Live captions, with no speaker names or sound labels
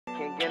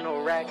get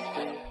no racks,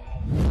 please.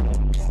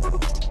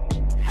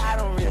 I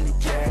don't really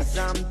care, 'cause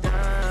I'm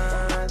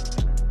done.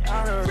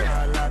 On the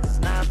real love is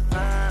not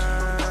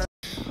fun.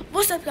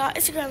 What's up, y'all?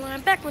 It's your girl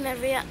Lauren back with another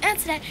video. And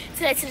today,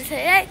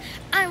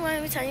 I'm going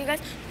to be telling you guys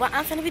what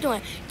I'm finna be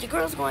doing. Your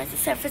girl's going to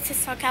San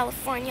Francisco,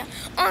 California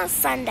on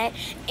Sunday.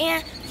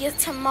 And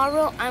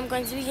tomorrow I'm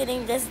going to be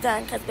getting this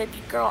done because,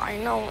 baby girl, I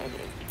know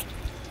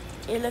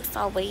it looks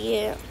all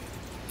weird.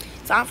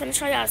 So I'm finna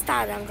show y'all the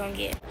style that I'm gonna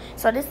get.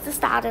 So this is the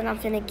style that I'm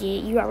finna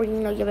get. You already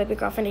know your baby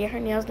girl finna get her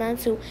nails done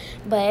too.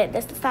 But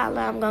that's the style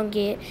that I'm gonna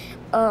get.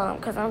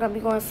 Cause I'm gonna be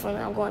going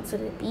swimming. I'm going to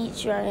the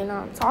beach. You already know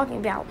what I'm talking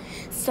about.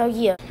 So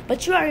yeah.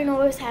 But you already know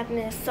what's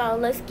happening. So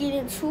let's get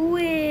into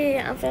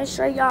it. I'm finna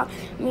show y'all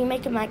me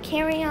making my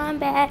carry-on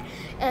bag.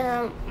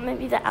 And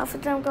maybe the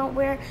outfit that I'm gonna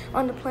wear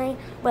on the plane.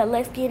 But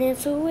let's get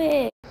into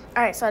it.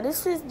 Alright, so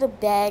this is the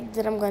bag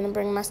that I'm going to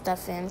bring my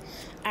stuff in.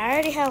 I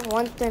already have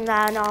one thing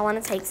that I know I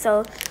want to take.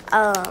 So,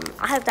 I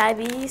have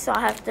diabetes, so I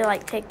have to,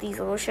 take these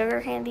little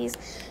sugar candies.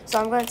 So,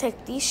 I'm going to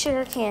take these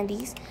sugar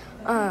candies.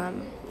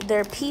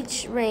 They're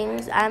peach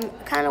rings. I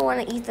kind of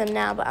want to eat them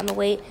now, but I'm going to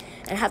wait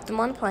and have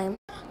them on the plane.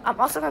 I'm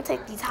also going to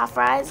take these hot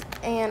fries,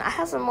 and I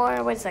have some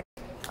more. Wait a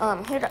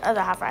second. Here are the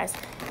other hot fries.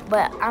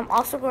 But I'm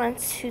also going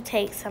to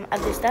take some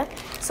other stuff.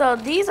 So,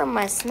 these are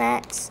my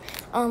snacks.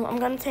 I'm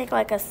going to take,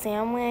 a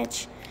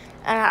sandwich.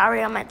 And I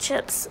already have my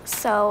chips.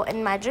 So,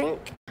 in my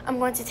drink, I'm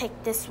going to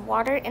take this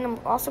water, and I'm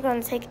also going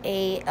to take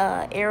a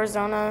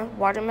Arizona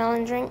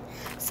watermelon drink.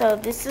 So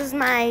these are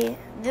my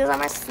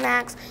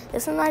snacks.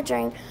 This is my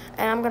drink,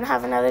 and I'm gonna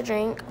have another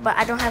drink, but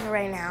I don't have it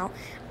right now.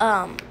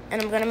 And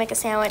I'm gonna make a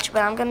sandwich,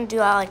 but I'm gonna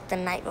do it the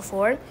night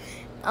before.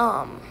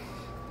 And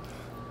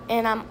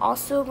I'm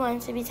also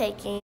going to be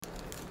taking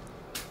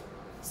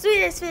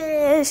Swedish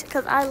fish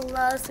because I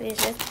love Swedish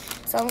fish.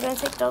 So I'm gonna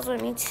take those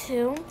with me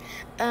too,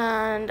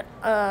 and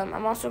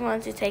I'm also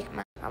going to take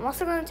my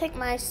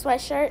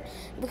sweatshirt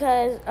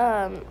because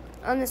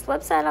on this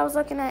website I was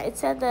looking at, it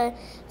said that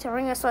to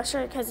bring a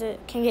sweatshirt because it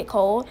can get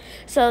cold.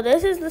 So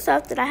this is the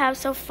stuff that I have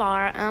so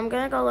far. I'm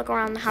gonna go look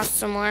around the house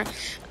some more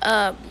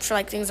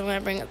for things I'm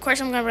gonna bring. Of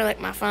course, I'm gonna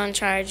bring my phone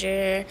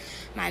charger,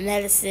 my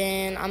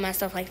medicine, all my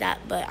stuff like that.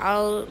 But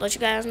I'll let you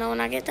guys know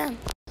when I get done.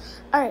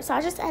 Alright, so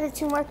I just added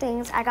 2 more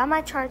things. I got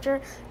my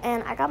charger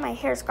and I got my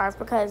hair scarf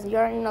because you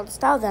already know the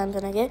style that I'm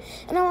gonna get.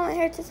 And I want my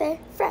hair to stay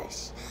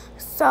fresh.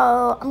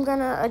 So I'm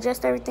gonna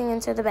adjust everything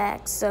into the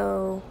bag.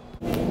 So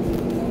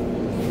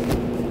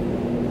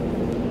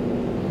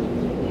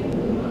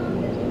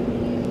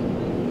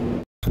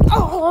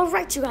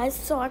alright, you guys,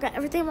 so I got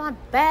everything in my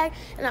bag,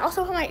 and I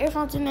also have my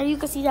earphones in there. You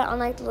can see that on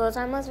the little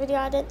time-lapse video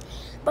I did.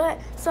 But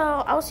so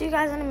I'll see you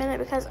guys in a minute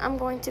because I'm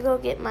going to go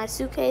get my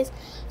suitcase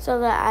so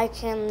that I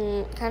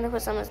can kind of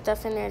put some of the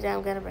stuff in there that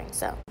I'm gonna bring.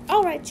 So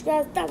alright, you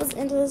guys, that was the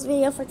end of this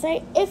video for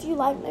today. If you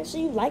like, make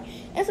sure you like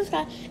and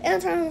subscribe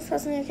and turn on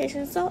post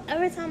notifications so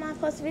every time I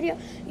post a video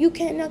you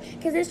can know,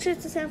 because this trip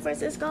to San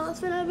Francisco is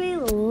gonna be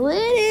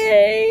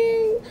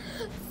lit.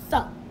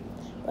 So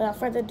without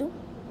further ado,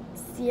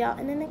 see y'all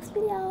in the next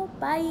video.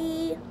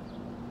 Bye.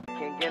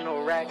 Can't get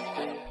no racks,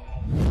 please.